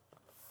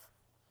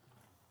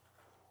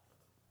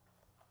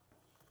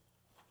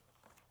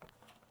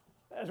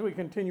As we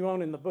continue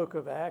on in the book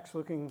of Acts,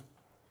 looking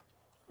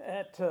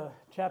at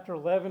chapter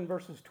 11,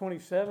 verses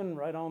 27,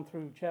 right on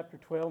through chapter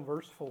 12,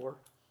 verse 4.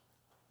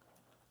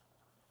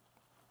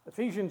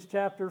 Ephesians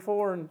chapter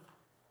 4 and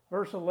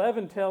verse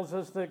 11 tells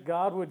us that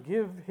God would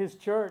give his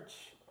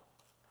church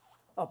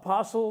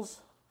apostles,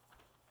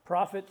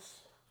 prophets,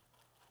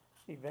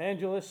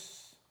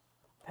 evangelists,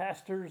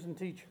 pastors, and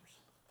teachers.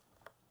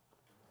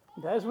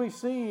 And as we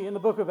see in the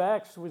book of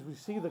Acts, as we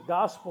see the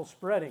gospel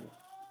spreading,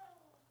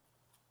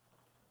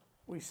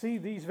 we see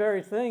these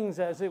very things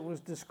as it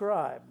was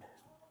described.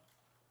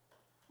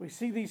 We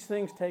see these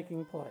things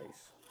taking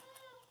place.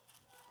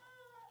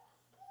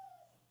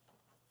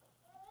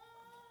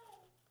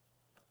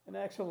 In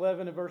Acts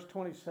 11 and verse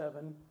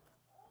 27,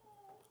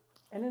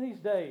 and in these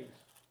days,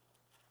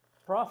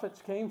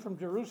 prophets came from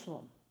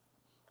Jerusalem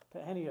to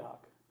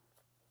Antioch.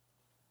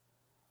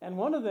 And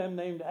one of them,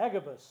 named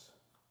Agabus,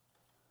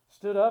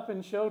 stood up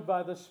and showed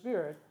by the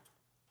Spirit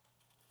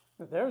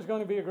that there was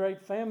going to be a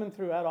great famine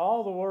throughout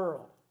all the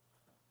world,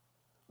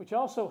 which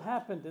also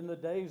happened in the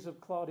days of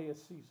Claudius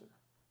Caesar.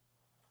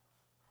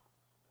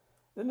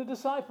 Then the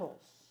disciples,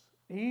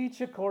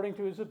 each according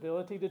to his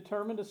ability,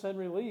 determined to send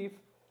relief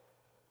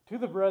to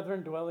the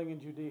brethren dwelling in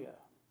Judea.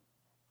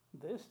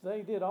 This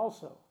they did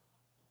also,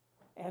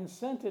 and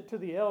sent it to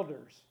the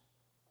elders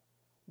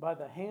by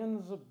the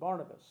hands of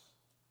Barnabas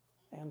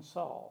and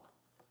Saul.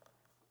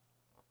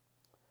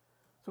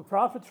 So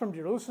prophets from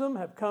Jerusalem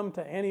have come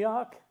to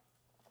Antioch.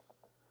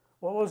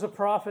 What was a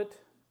prophet?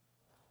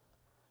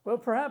 Well,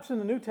 perhaps in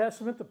the New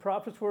Testament, the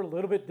prophets were a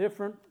little bit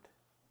different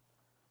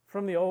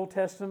from the Old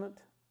Testament.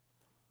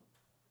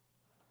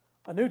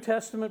 A New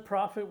Testament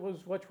prophet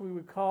was what we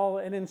would call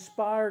an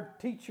inspired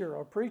teacher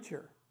or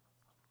preacher.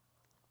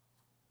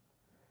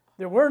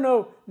 There were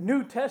no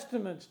New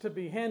Testaments to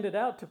be handed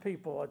out to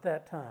people at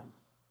that time.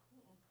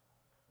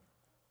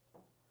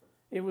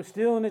 It was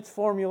still in its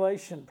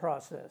formulation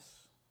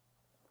process.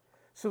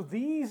 So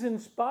these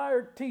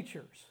inspired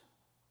teachers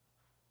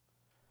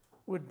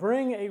would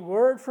bring a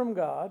word from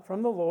God,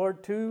 from the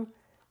Lord, to,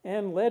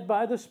 and led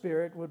by the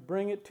Spirit, would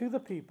bring it to the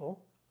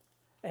people,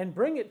 and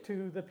bring it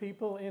to the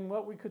people in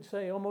what we could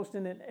say almost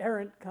in an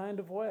errant kind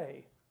of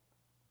way.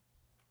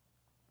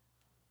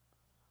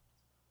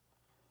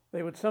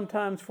 They would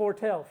sometimes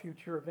foretell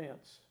future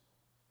events.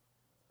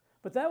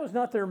 But that was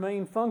not their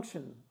main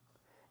function.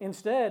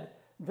 Instead,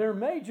 their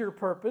major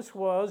purpose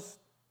was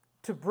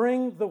to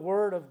bring the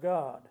Word of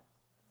God.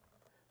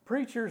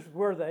 Preachers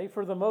were they,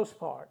 for the most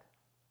part.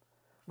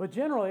 But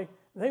generally,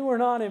 they were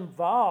not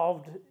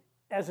involved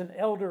as an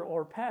elder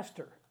or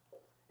pastor.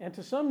 And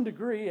to some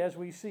degree, as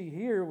we see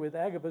here with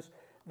Agabus,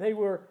 they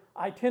were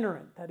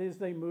itinerant. That is,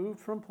 they moved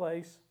from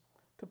place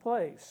to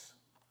place.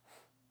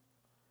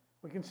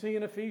 We can see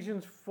in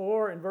Ephesians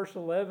 4 and verse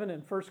 11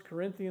 and 1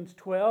 Corinthians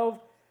 12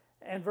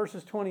 and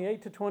verses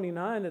 28 to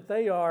 29 that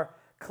they are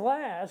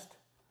classed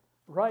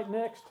right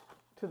next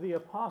to the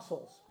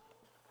apostles.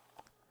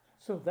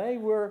 So they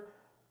were,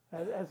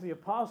 as the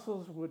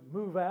apostles would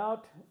move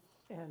out,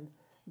 and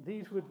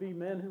these would be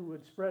men who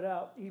would spread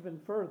out even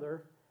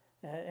further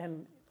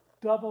and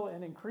double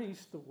and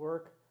increase the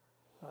work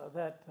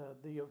that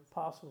the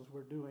apostles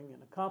were doing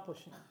and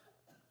accomplishing.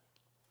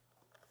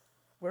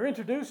 We're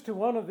introduced to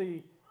one of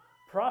the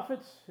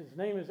prophets. His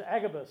name is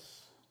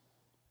Agabus.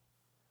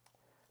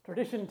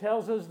 Tradition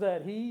tells us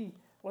that he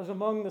was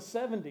among the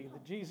 70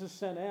 that Jesus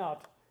sent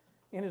out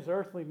in his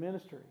earthly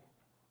ministry.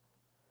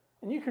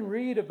 And you can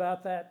read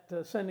about that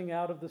sending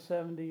out of the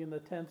 70 in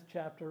the 10th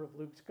chapter of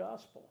Luke's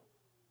Gospel.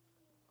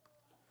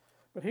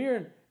 But here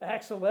in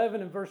Acts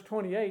 11 and verse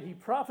 28, he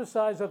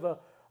prophesies of a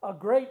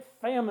great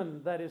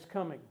famine that is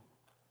coming.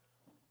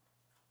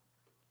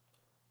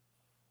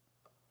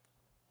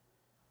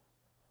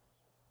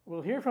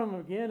 We'll hear from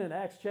him again in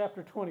Acts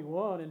chapter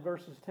 21 in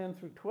verses 10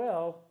 through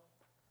 12,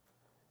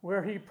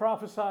 where he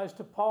prophesies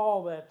to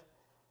Paul that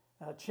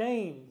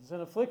chains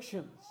and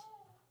afflictions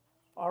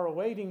are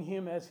awaiting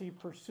him as he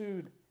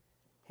pursued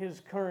his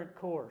current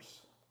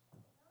course.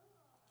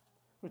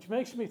 Which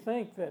makes me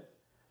think that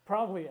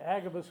probably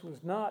Agabus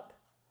was not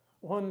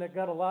one that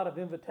got a lot of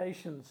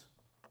invitations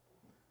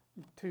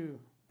to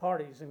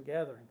parties and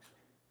gatherings.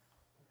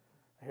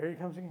 Here he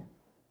comes again.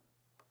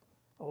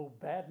 Oh,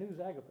 bad news,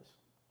 Agabus.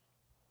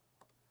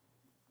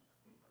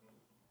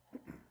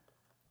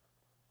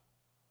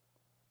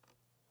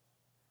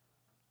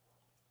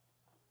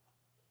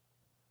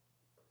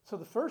 So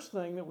the first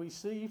thing that we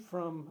see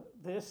from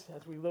this,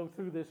 as we look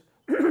through this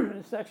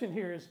section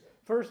here, is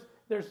first,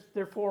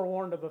 they're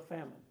forewarned of a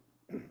famine.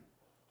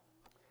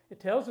 It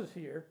tells us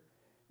here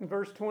in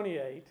verse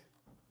 28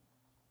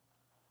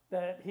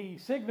 that he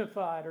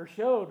signified or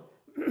showed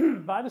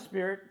by the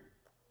Spirit,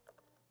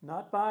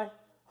 not by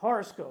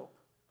horoscope,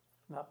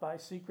 not by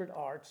secret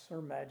arts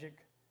or magic,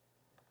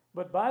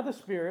 but by the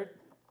Spirit,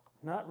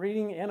 not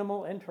reading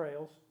animal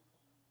entrails,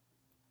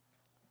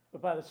 but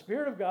by the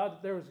Spirit of God,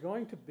 that there was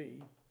going to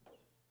be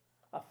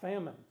a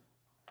famine.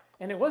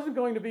 And it wasn't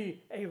going to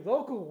be a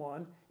local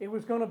one. It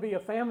was going to be a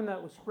famine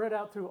that was spread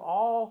out through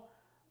all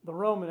the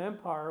Roman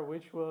Empire,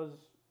 which was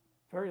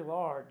very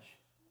large,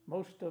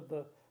 most of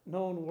the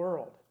known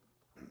world.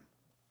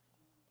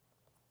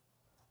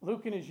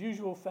 Luke, in his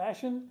usual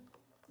fashion,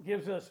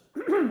 gives us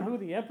who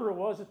the emperor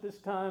was at this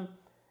time,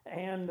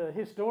 and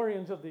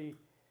historians of the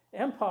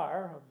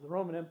empire, of the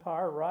Roman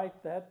Empire,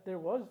 write that there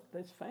was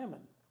this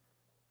famine.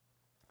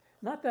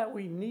 Not that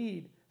we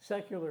need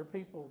secular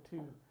people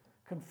to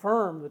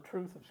confirm the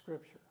truth of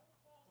Scripture.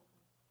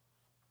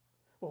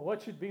 Well,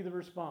 what should be the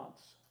response?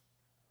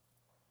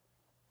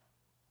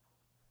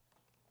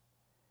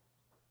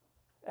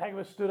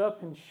 Agabus stood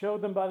up and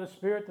showed them by the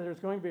Spirit that there's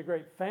going to be a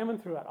great famine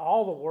throughout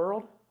all the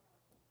world.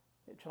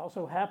 It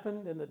also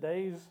happened in the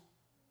days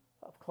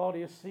of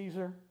Claudius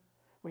Caesar.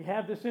 We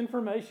have this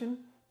information.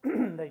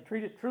 They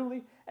treat it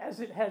truly as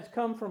it has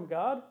come from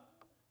God.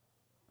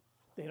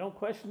 They don't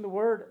question the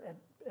word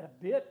a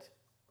bit.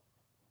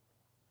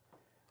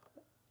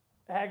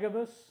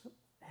 Agabus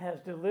has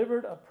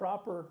delivered a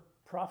proper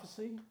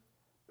prophecy,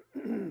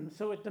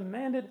 so it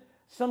demanded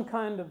some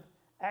kind of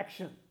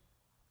action.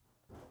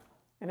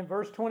 And in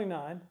verse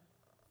 29,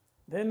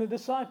 then the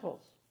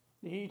disciples,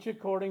 each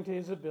according to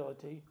his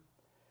ability,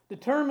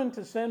 determined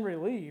to send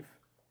relief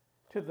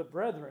to the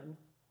brethren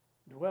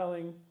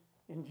dwelling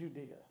in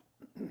Judea.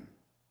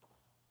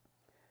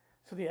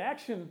 So the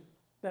action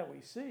that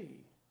we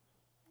see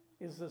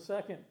is the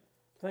second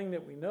thing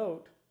that we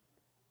note,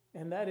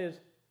 and that is,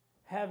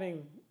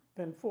 having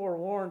been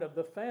forewarned of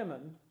the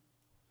famine,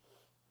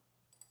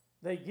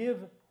 they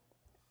give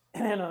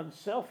an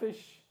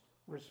unselfish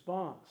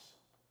response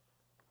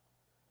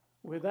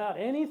without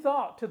any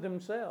thought to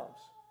themselves.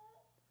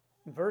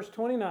 In verse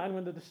 29,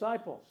 when the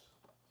disciples,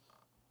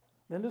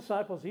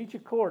 each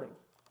according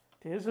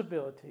to his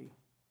ability,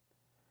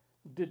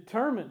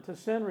 determined to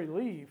send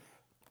relief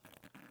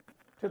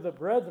to the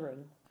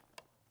brethren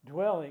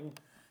dwelling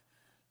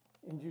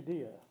in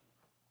Judea.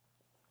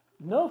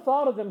 No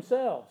thought of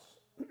themselves.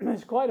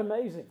 It's quite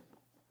amazing.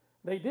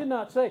 They did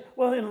not say,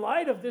 well, in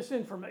light of this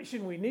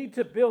information, we need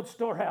to build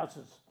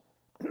storehouses.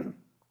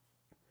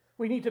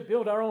 We need to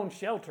build our own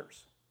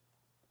shelters.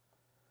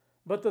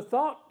 But the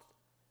thought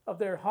of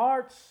their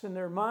hearts and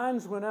their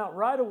minds went out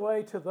right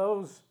away to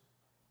those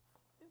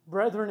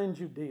brethren in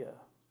Judea.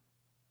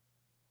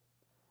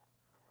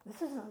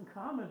 This is an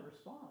uncommon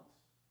response.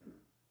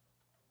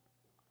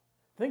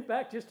 Think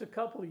back just a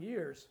couple of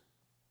years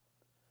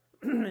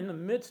in the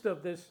midst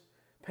of this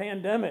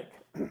pandemic.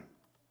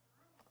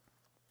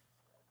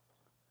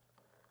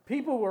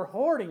 People were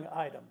hoarding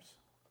items.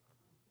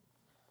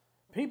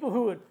 People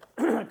who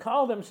would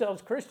call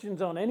themselves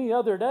Christians on any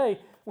other day,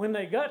 when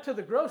they got to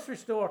the grocery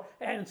store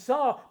and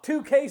saw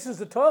 2 cases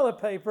of toilet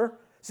paper,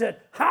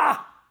 said,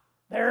 "Ha!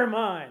 They're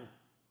mine."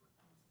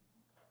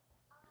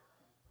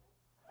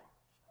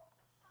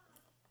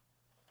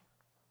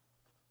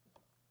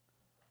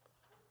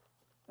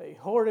 They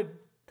hoarded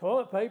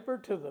toilet paper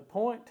to the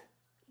point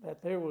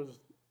that there was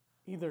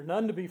either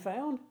none to be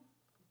found,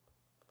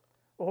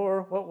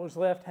 or what was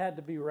left had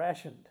to be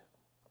rationed.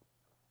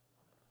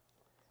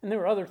 And there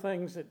were other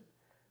things that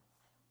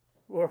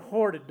were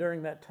hoarded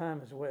during that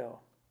time as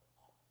well.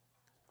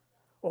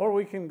 Or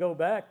we can go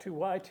back to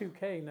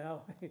Y2K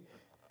now.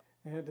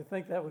 And to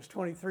think that was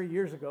 23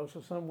 years ago,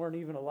 so some weren't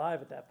even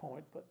alive at that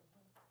point. But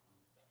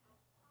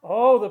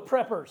the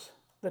preppers,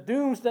 the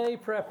doomsday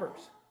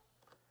preppers.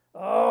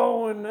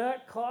 Oh, when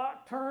that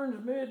clock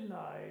turns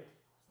midnight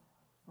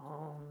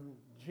on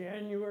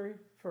January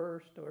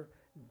 1st or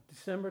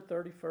December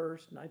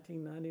 31st,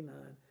 1999,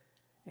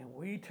 and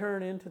we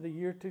turn into the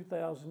year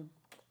 2000,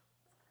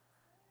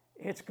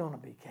 it's going to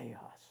be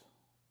chaos.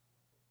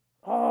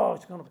 Oh,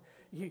 it's going to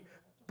be...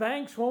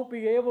 Banks won't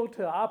be able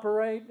to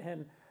operate,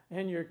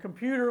 and your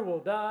computer will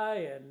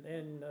die,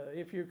 and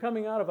if you're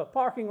coming out of a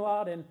parking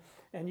lot and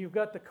you've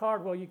got the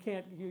card, well, you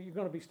can't. You're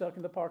going to be stuck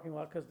in the parking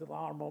lot because the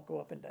alarm won't go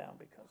up and down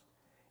because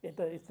it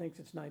thinks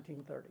it's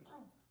 1930.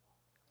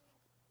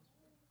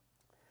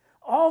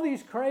 All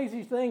these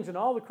crazy things and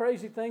all the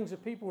crazy things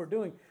that people were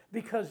doing,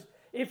 because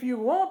if you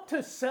want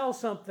to sell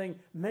something,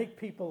 make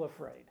people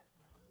afraid.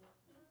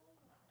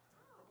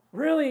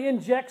 Really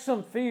inject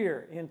some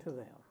fear into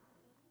them.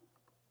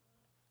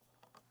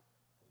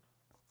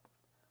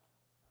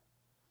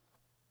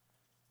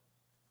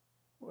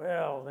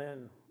 Well,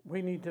 then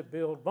we need to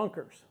build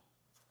bunkers,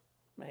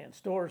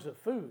 stores of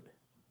food,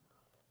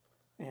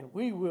 and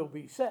we will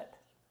be set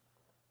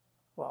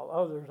while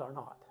others are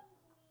not.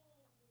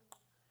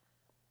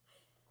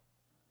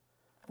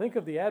 Think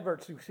of the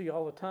adverts you see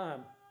all the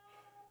time.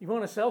 You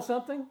want to sell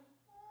something?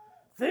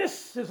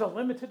 This is a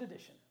limited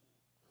edition.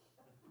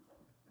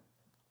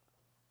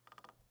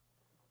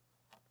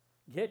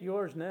 Get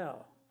yours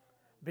now,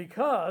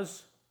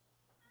 because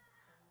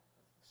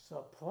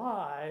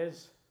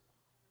supplies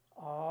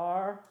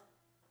are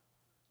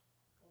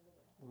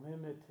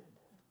limited.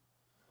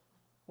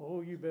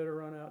 Oh, you better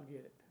run out and get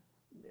it.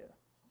 Yeah.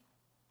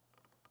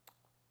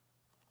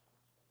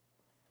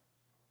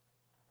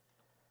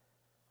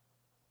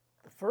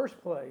 The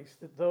first place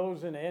that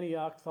those in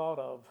Antioch thought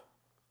of,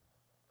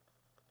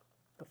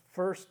 the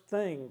first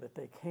thing that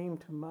they came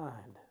to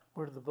mind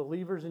were the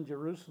believers in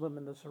Jerusalem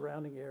and the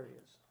surrounding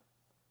areas.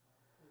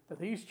 But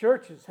these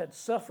churches had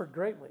suffered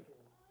greatly,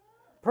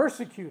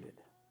 persecuted,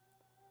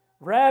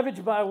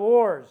 ravaged by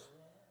wars,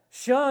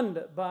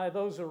 shunned by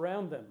those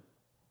around them.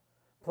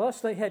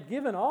 Plus, they had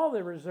given all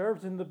their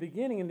reserves in the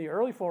beginning, in the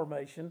early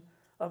formation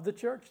of the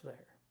church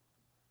there.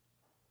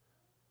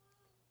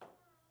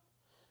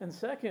 And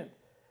second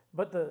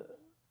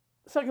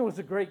was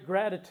the great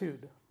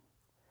gratitude.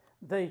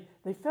 They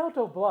felt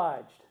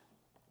obliged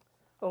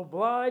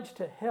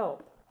to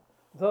help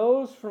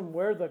those from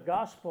where the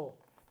gospel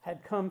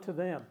had come to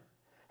them.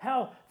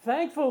 How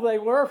thankful they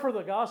were for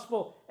the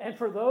gospel and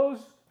for those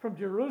from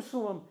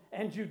Jerusalem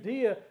and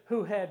Judea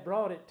who had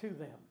brought it to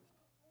them.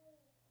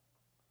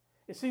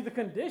 You see, the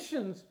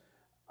conditions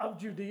of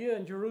Judea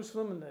and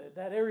Jerusalem and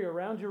that area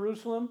around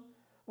Jerusalem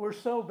were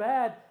so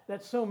bad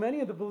that so many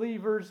of the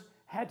believers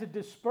had to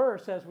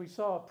disperse, as we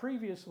saw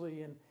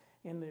previously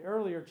in the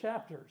earlier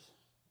chapters.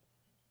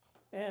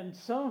 And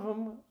some of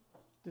them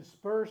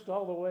dispersed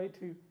all the way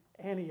to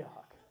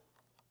Antioch.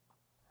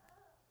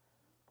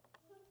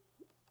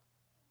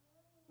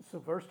 So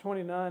verse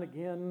 29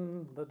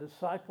 again, the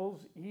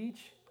disciples,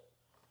 each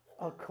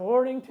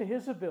according to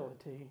his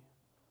ability,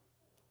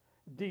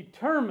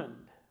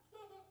 determined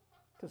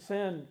to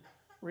send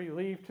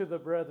relief to the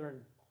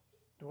brethren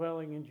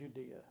dwelling in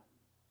Judea.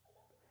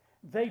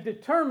 They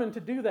determined to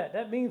do that.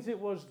 That means it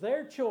was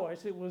their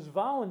choice. It was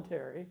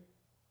voluntary.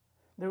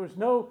 There was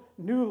no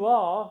new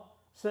law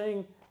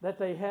saying that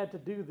they had to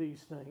do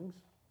these things.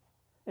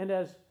 And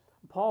as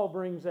Paul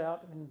brings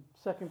out in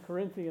 2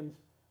 Corinthians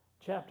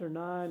chapter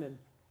 9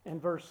 and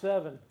verse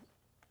 7,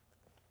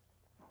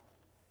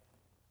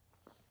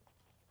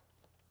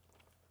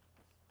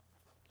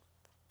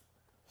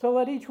 so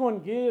let each one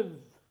give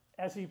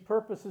as he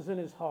purposes in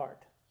his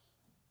heart,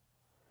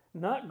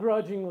 not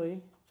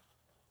grudgingly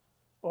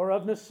or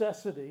of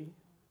necessity,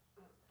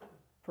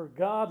 for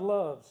God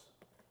loves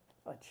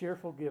a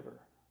cheerful giver.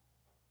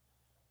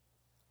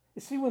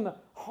 You see, when the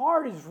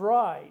heart is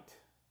right,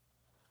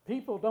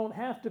 people don't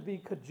have to be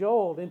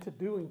cajoled into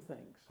doing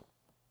things.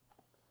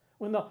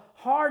 When the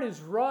heart is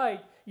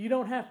right, you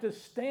don't have to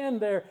stand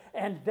there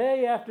and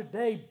day after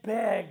day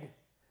beg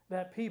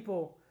that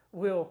people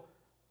will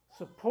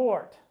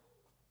support.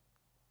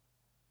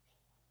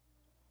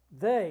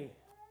 They,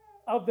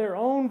 of their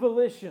own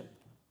volition,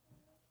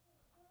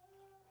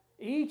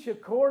 each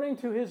according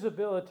to his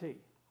ability,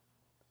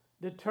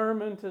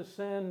 determined to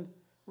send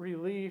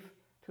relief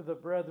to the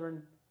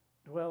brethren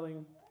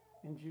dwelling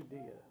in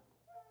Judea.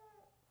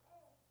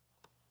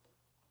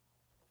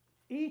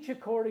 Each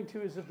according to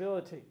his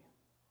ability.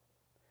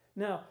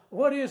 Now,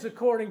 what is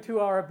according to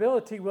our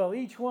ability? Well,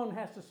 each one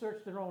has to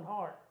search their own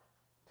heart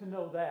to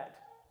know that.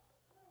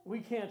 We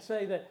can't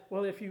say that,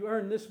 well, if you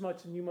earn this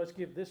much, then you must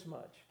give this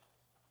much.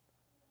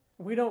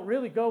 We don't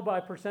really go by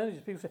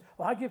percentages. People say,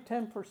 well, I give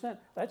 10%.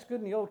 That's good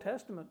in the Old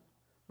Testament.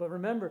 But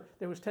remember,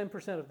 there was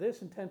 10% of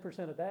this and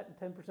 10% of that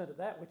and 10% of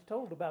that, which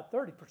totaled about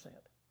 30%.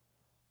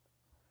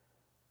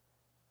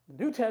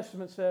 The New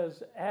Testament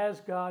says,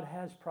 as God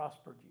has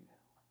prospered you.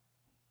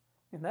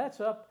 And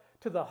that's up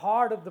to the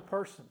heart of the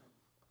person.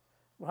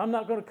 Well, I'm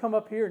not going to come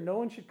up here. No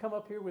one should come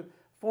up here with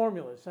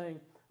formulas saying,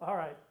 all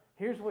right,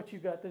 here's what you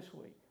got this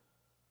week.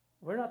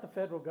 We're not the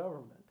federal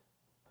government.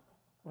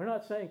 We're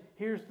not saying,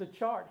 here's the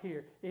chart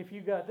here. If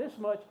you got this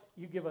much,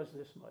 you give us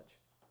this much.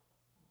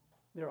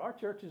 There are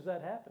churches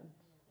that happen.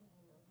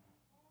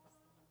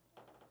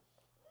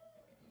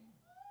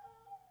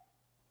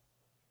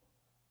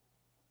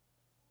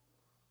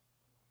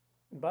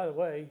 And by the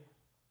way,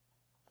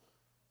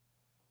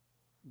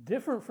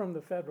 different from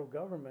the federal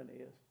government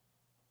is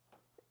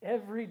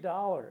every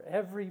dollar,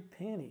 every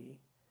penny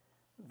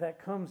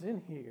that comes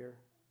in here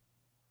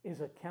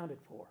is accounted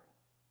for.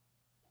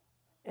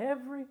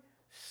 Every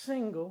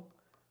single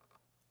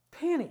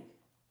penny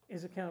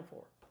is accounted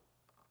for.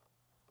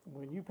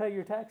 When you pay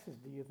your taxes,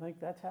 do you think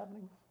that's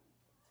happening?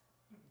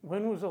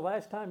 When was the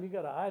last time you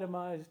got an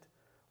itemized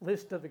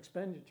list of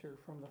expenditure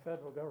from the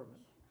federal government?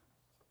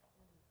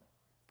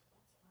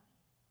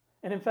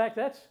 And in fact,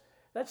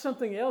 that's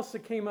something else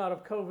that came out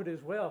of COVID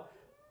as well.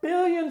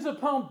 Billions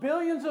upon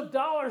billions of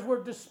dollars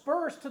were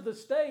dispersed to the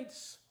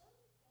states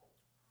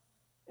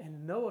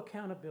and no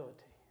accountability.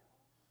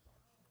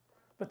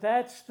 But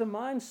that's the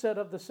mindset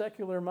of the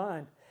secular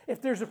mind.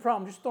 If there's a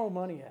problem, just throw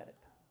money at it.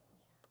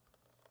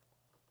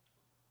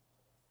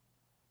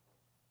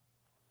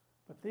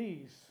 But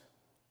these,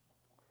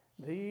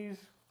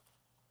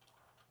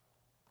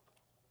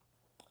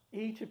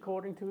 each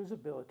according to his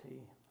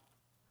ability,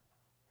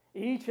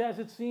 each as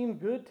it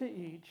seemed good to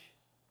each,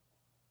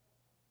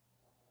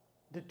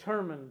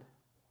 determined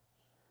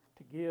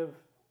to give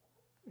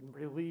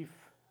relief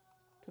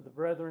to the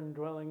brethren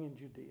dwelling in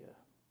Judea.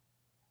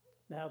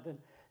 Now then,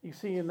 you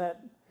see in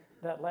that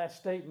last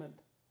statement,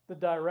 the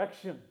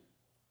direction,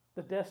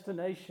 the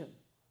destination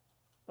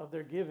of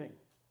their giving.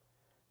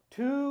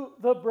 To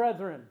the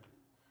brethren,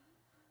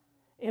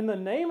 in the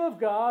name of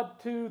God,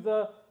 to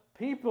the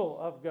people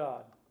of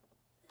God.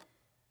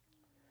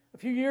 A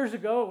few years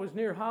ago, it was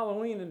near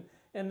Halloween,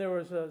 and there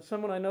was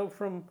someone I know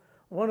from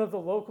one of the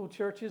local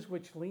churches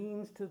which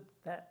leans to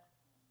that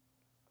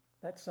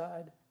that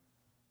side.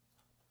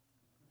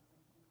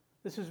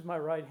 This is my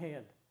right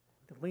hand.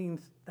 It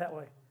leans that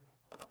way.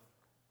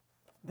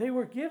 They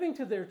were giving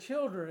to their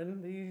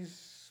children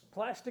these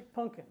plastic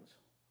pumpkins.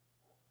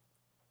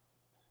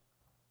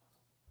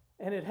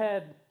 And it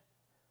had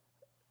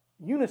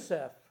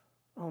UNICEF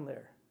on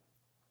there,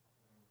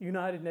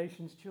 United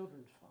Nations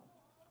Children's Fund.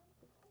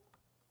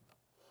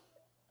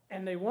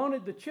 And they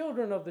wanted the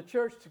children of the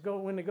church to go,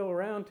 when they go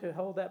around, to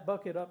hold that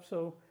bucket up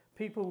so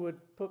people would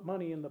put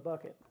money in the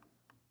bucket.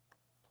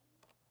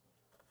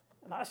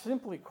 And I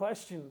simply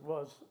questioned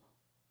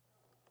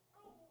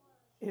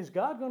is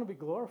God going to be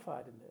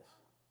glorified in this?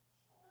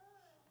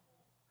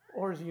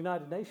 Or is the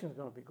United Nations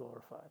going to be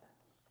glorified?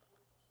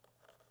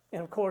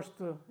 And of course,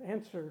 the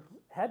answer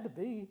had to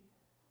be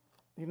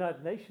the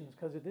United Nations,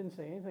 because it didn't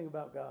say anything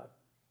about God.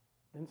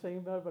 It didn't say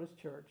anything about his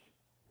church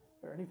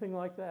or anything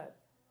like that.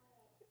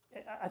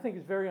 I think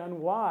it's very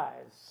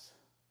unwise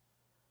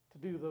to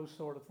do those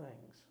sort of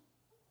things.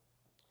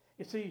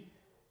 You see,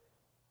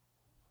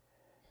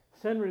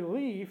 send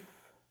relief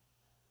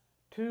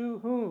to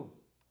whom?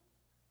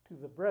 To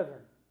the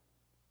brethren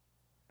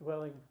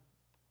dwelling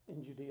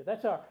in Judea.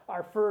 That's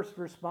our first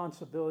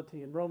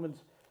responsibility. In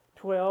Romans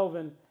 12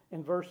 and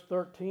in verse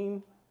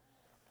 13,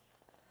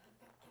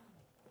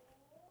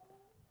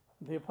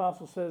 the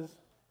apostle says,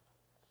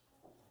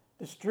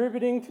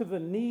 distributing to the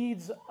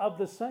needs of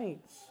the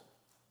saints.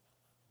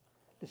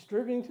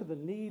 Distributing to the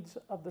needs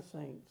of the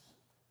saints.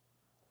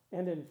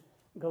 And in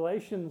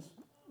Galatians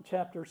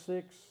chapter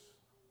 6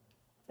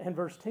 and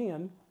verse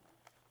 10,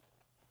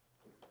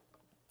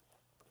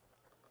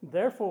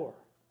 therefore,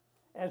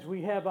 as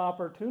we have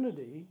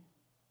opportunity,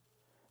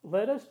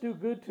 let us do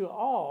good to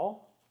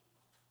all,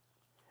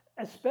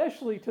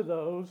 especially to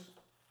those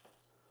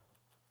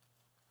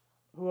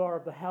who are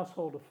of the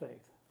household of faith.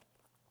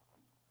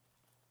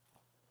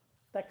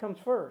 That comes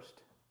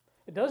first.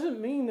 It doesn't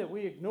mean that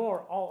we ignore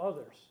all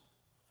others,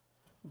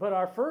 but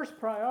our first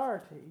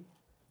priority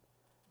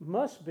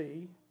must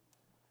be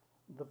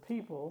the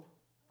people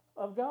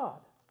of God.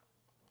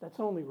 That's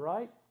only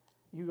right.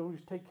 You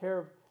always take care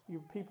of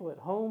your people at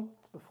home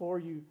before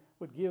you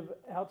would give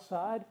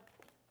outside.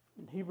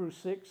 In Hebrews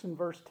 6 and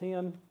verse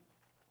 10,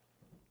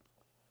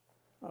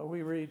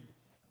 we read,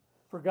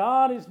 for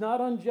God is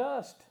not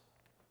unjust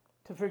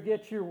to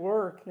forget your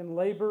work and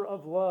labor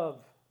of love,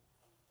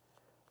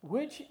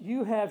 which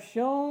you have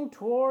shown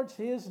towards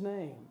his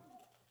name,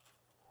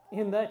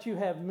 in that you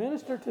have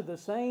ministered to the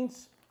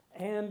saints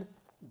and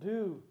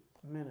do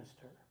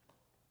minister.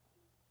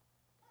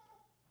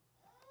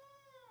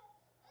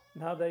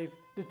 Now they've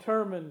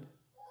determined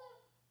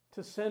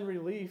to send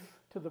relief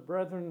to the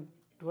brethren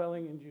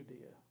dwelling in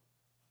Judea.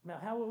 Now,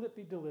 how will it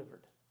be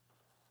delivered?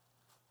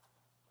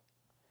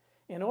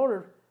 In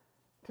order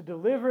to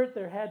deliver it,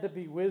 there had to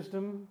be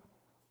wisdom.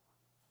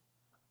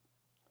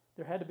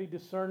 There had to be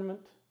discernment.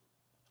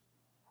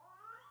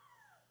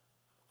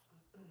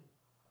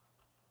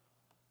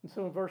 And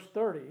so in verse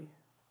 30,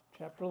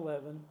 chapter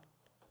 11,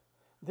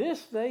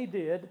 this they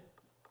did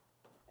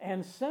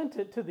and sent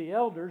it to the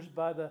elders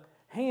by the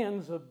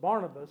hands of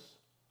Barnabas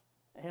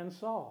and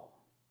Saul.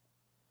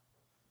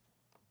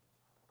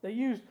 They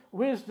used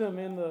wisdom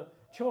in the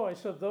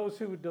choice of those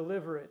who would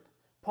deliver it.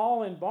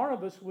 Paul and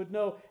Barnabas would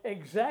know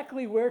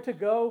exactly where to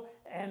go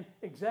and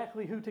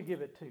exactly who to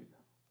give it to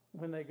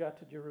when they got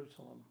to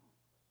Jerusalem.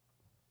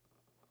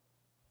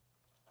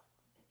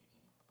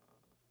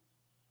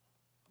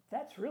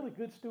 That's really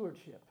good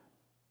stewardship.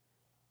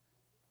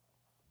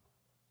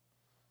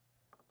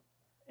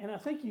 And I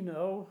think you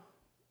know,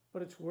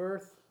 but it's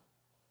worth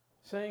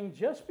saying,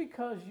 just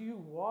because you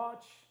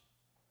watch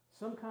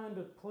some kind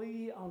of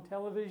plea on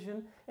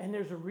television and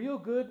there's a real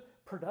good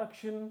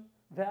production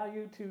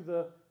value to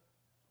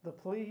the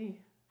plea,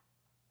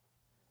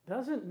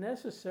 doesn't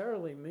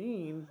necessarily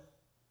mean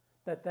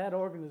that that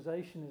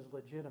organization is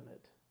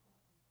legitimate.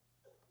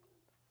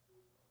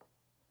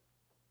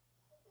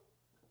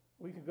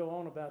 We could go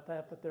on about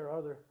that, but there are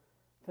other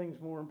things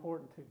more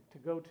important to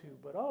go to.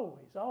 But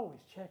always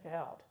check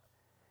out.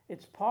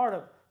 It's part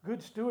of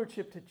good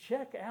stewardship to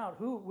check out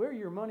where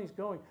your money's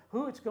going,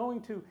 who it's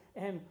going to,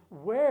 and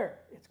where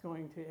it's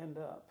going to end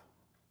up.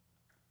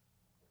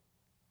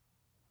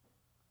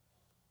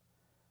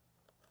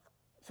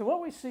 So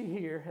what we see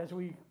here as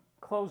we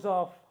close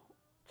off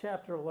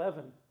chapter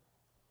 11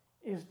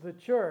 is the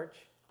church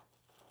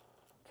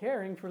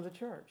caring for the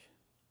church.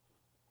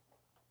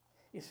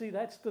 You see,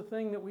 that's the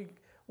thing that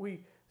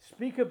we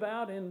speak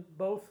about in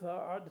both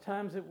the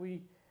times that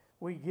we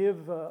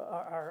give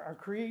our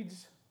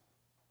creeds.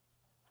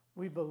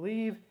 We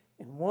believe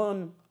in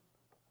one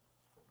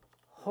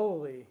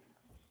holy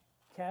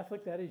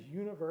Catholic, that is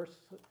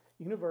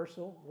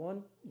universal,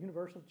 one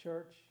universal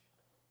church.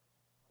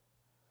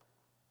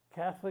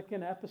 Catholic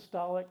and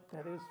apostolic,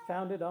 that is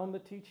founded on the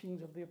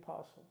teachings of the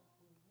apostle.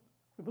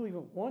 We believe in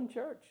one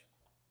church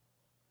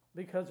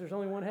because there's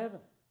only one heaven.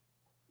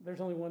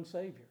 There's only one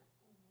Savior.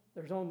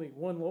 There's only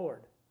one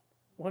Lord,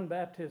 one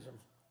baptism,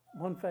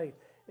 one faith.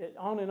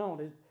 On and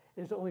on.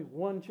 There's only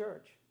one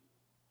church.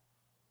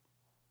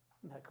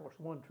 And of course,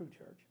 one true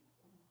church.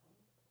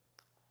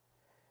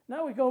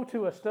 Now we go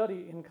to a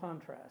study in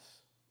contrasts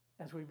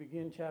as we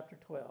begin chapter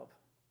 12.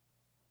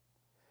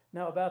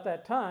 Now about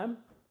that time,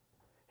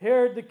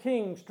 Herod the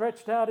king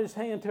stretched out his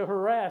hand to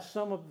harass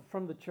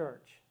from the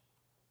church.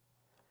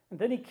 And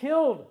then he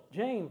killed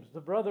James,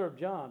 the brother of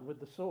John, with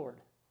the sword.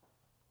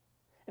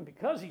 And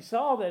because he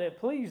saw that it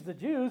pleased the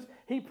Jews,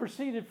 he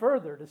proceeded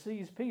further to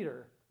seize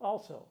Peter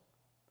also.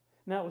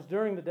 Now it was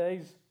during the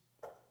days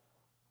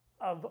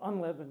of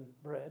unleavened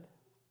bread.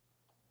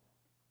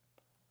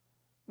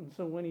 And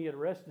so when he had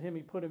arrested him,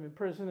 he put him in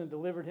prison and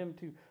delivered him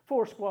to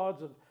 4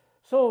 squads of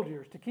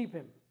soldiers to keep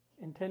him,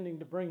 intending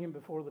to bring him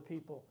before the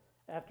people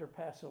after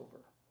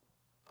Passover.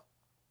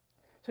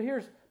 So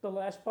here's the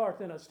last part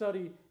in a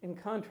study in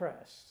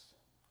contrasts.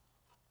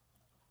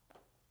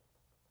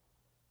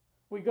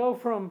 We go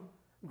from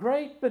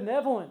great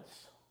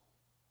benevolence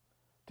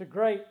to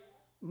great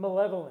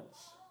malevolence.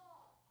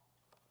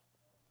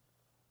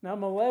 Now,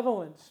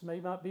 malevolence may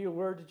not be a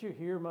word that you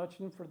hear much,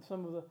 and for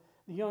some of the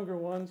younger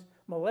ones,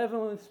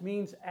 malevolence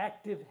means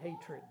active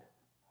hatred.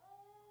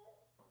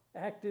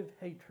 Active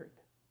hatred.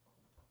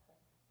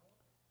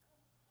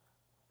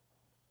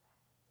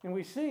 And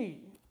we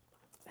see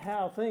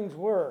how things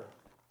were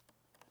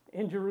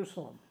in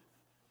Jerusalem.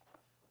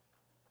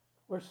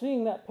 We're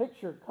seeing that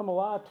picture come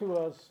alive to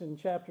us in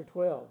chapter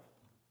 12.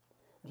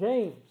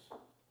 James,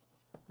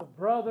 the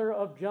brother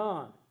of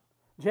John.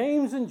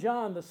 James and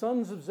John, the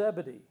sons of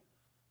Zebedee.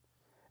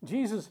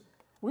 Jesus,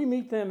 we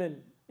meet them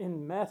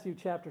in Matthew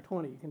chapter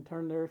 20. You can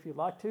turn there if you'd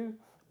like to.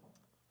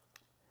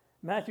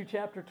 Matthew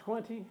chapter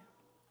 20.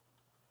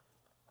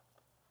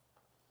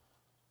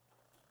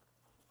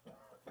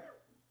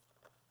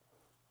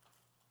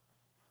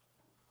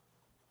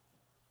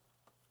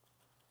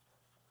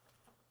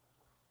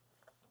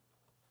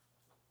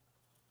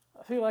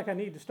 I feel like I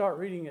need to start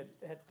reading it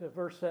at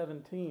verse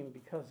 17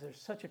 because there's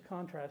such a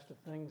contrast of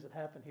things that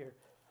happen here.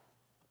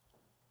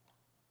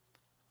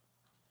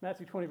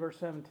 Matthew 20, verse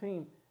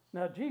 17.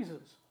 Now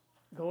Jesus,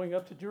 going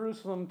up to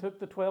Jerusalem, took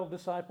the 12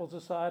 disciples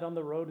aside on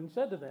the road and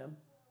said to them,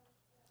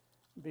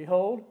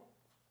 Behold,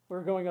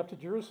 we're going up to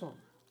Jerusalem.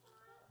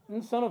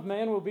 And the Son of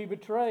Man will be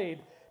betrayed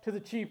to the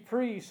chief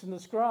priests and the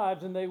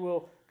scribes, and they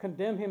will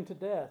condemn him to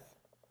death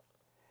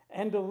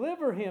and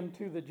deliver him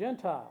to the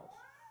Gentiles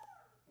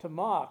to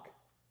mock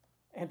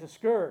and to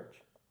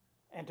scourge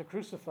and to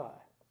crucify.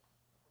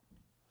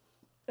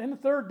 And the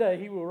third day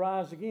he will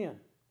rise again.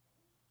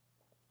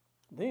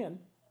 Then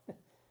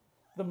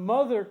the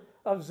mother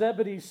of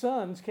Zebedee's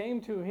sons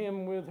came to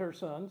him with her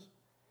sons,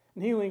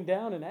 kneeling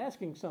down and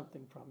asking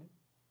something from him.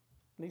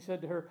 And he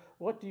said to her,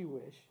 What do you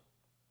wish?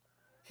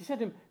 She said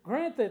to him,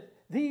 Grant that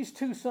these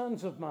 2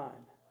 sons of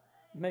mine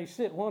may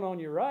sit, one on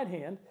your right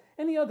hand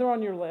and the other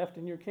on your left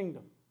in your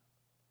kingdom.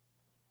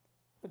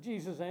 But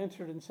Jesus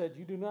answered and said,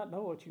 You do not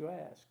know what you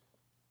ask.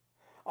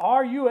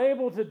 Are you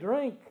able to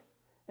drink?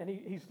 And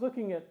he's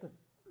looking at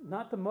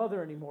not the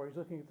mother anymore. He's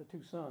looking at the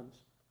 2 sons.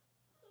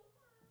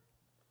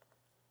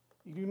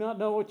 You do not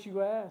know what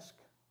you ask.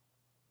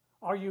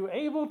 Are you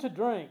able to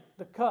drink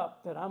the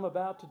cup that I'm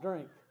about to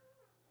drink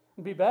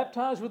and be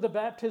baptized with the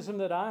baptism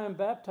that I am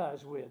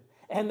baptized with?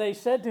 And they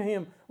said to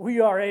him, We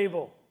are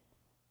able.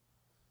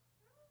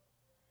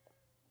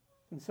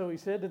 And so he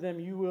said to them,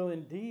 You will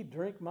indeed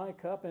drink my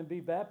cup and be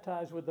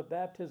baptized with the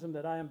baptism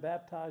that I am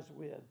baptized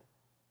with.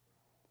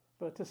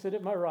 But to sit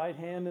at my right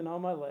hand and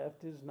on my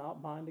left is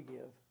not mine to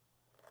give.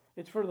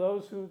 It's for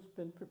those who've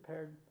been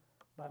prepared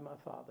by my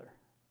Father.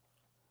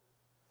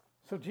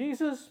 So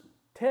Jesus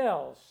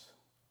tells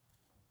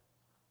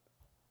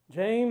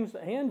James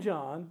and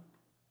John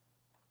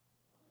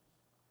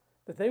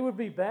that they would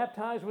be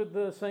baptized with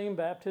the same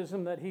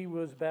baptism that he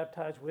was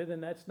baptized with.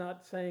 And that's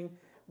not saying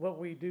what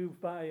we do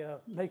by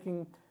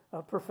making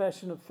a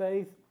profession of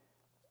faith,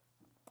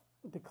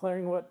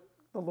 declaring what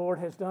the Lord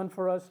has done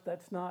for us.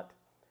 That's not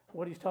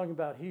what he's talking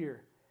about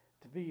here.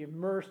 To be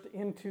immersed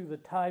into the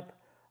type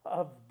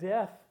of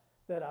death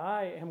that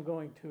I am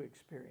going to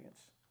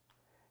experience.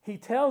 He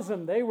tells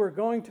them they were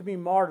going to be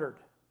martyred.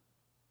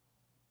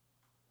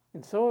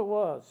 And so it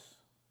was.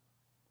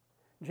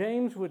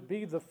 James would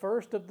be the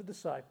first of the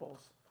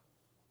disciples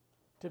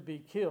to be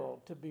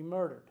killed, to be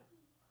murdered,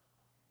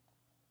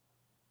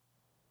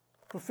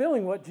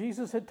 fulfilling what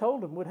Jesus had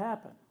told him would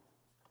happen.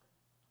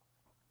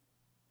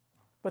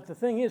 But the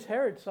thing is,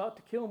 Herod sought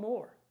to kill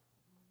more.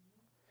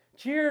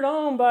 Cheered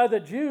on by the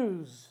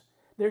Jews,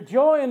 their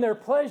joy and their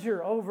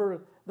pleasure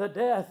over the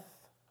death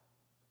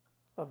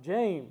of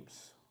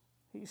James.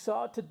 He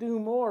sought to do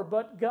more,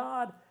 but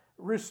God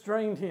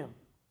restrained him.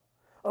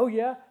 Oh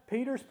yeah,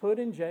 Peter's put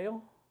in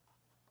jail,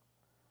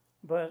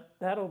 but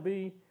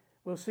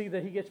we'll see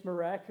that he gets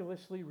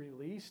miraculously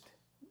released.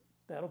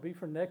 That'll be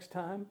for next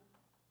time.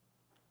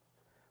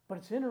 But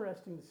it's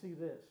interesting to see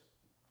this.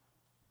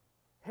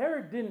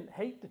 Herod didn't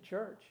hate the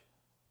church.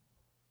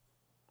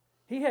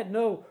 He had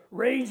no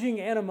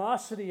raging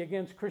animosity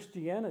against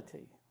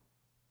Christianity.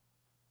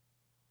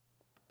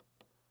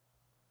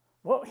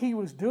 What he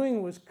was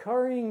doing was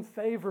currying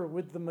favor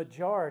with the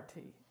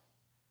majority,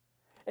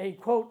 a,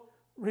 quote,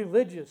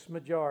 religious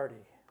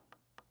majority.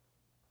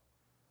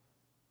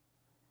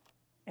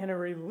 And a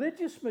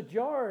religious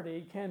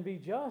majority can be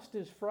just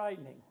as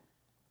frightening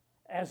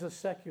as a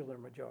secular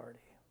majority.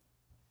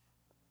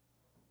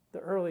 The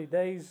early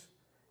days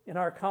in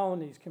our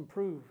colonies can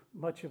prove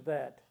much of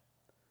that.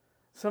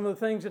 Some of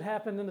the things that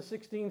happened in the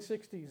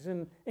 1660s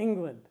in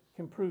England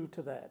can prove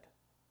to that.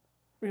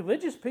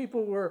 Religious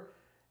people were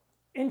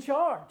in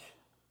charge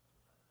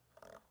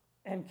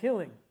and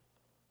killing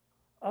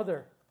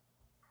other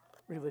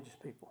religious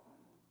people.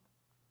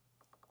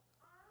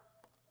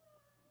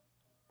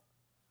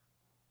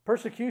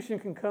 Persecution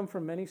can come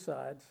from many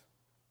sides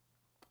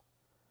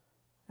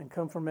and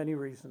come for many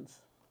reasons.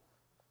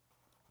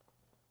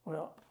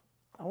 Well,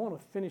 I want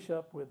to finish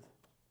up with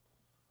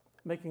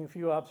making a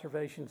few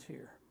observations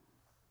here.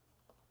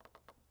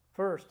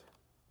 First,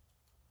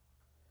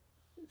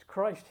 is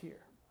Christ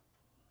here?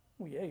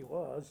 Well, yeah, he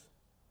was.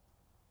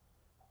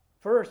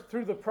 First,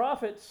 through the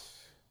prophets,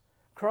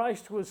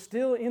 Christ was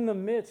still in the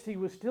midst. He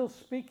was still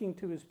speaking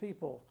to his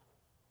people.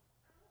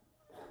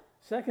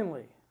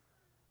 Secondly,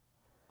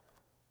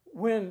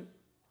 when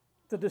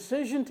the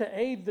decision to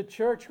aid the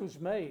church was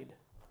made,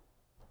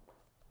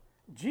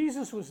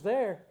 Jesus was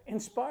there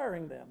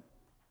inspiring them.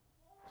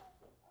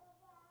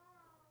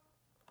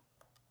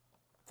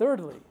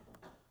 Thirdly,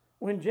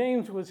 when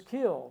James was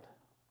killed,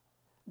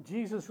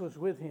 Jesus was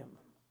with him,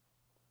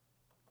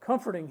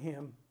 comforting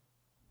him,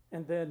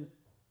 and then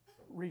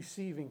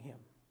receiving him.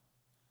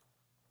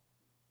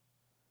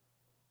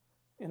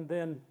 And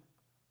then,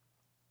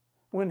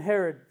 when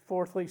Herod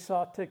fourthly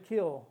sought to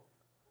kill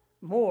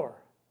more,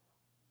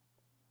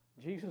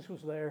 Jesus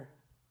was there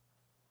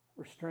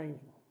restraining.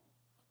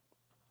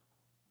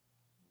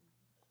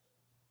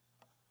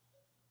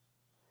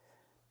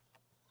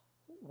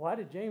 Why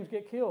did James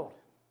get killed?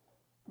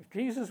 If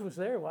Jesus was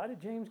there, why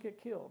did James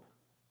get killed?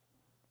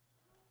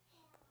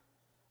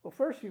 Well,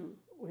 first,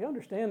 we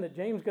understand that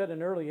James got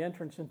an early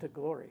entrance into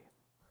glory.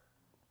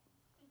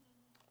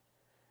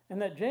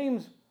 And that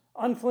James'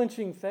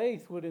 unflinching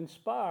faith would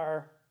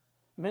inspire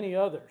many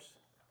others.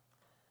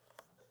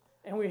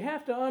 And we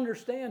have to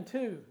understand,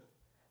 too,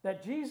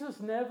 that Jesus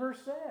never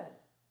said,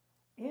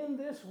 in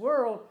this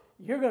world,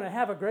 you're going to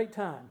have a great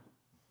time.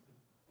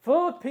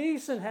 Full of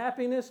peace and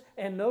happiness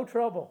and no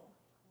trouble.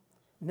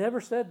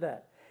 Never said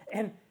that.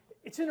 And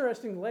it's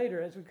interesting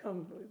later,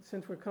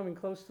 since we're coming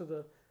close to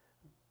the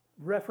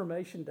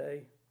Reformation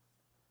Day,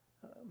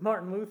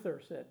 Martin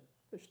Luther said,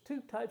 there's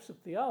two types of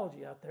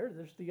theology out there.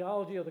 There's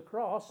theology of the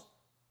cross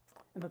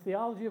and the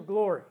theology of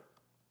glory.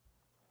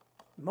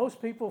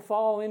 Most people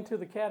fall into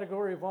the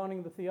category of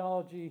wanting the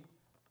theology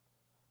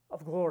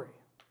of glory.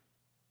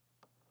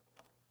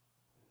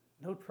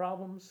 No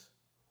problems,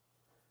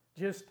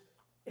 just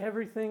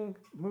everything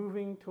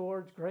moving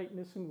towards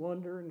greatness and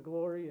wonder and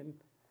glory and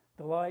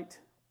delight.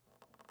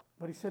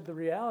 But he said the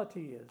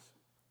reality is,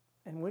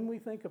 and when we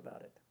think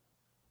about it,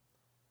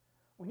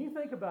 when you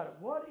think about it,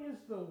 what is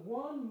the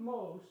one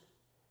most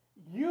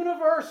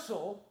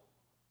universal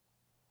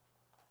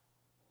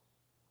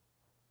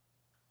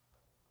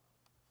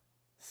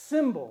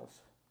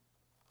symbols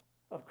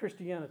of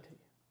Christianity?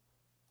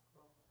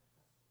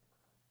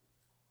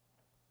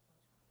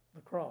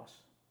 The cross.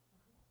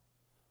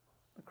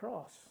 The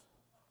cross.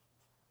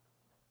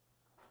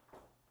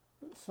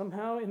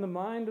 Somehow in the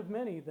mind of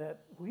many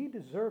that we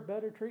deserve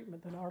better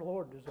treatment than our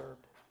Lord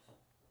deserved.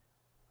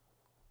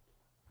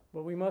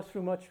 But we must,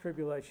 through much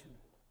tribulation,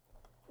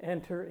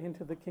 enter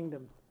into the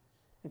kingdom.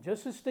 And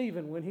just as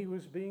Stephen, when he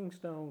was being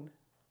stoned,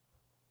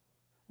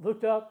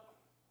 looked up,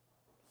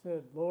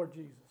 said, Lord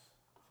Jesus,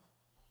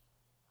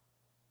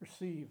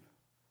 receive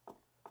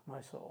my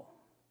soul.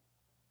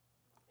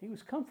 He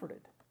was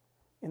comforted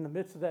in the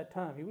midst of that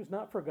time. He was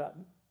not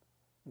forgotten,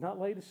 not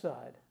laid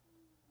aside,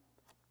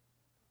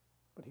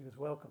 but he was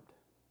welcomed.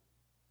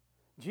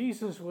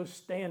 Jesus was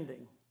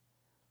standing.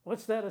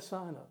 What's that a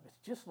sign of?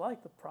 It's just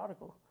like the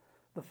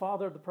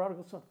father of the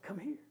prodigal son. Come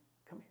here,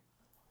 come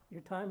here.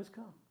 Your time has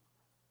come.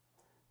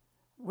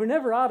 We're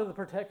never out of the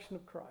protection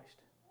of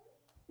Christ,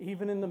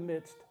 even in the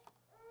midst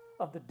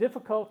of the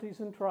difficulties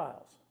and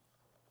trials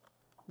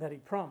that he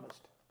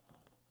promised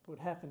would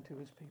happen to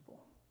his people.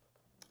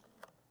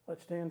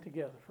 Let's stand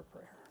together for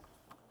prayer.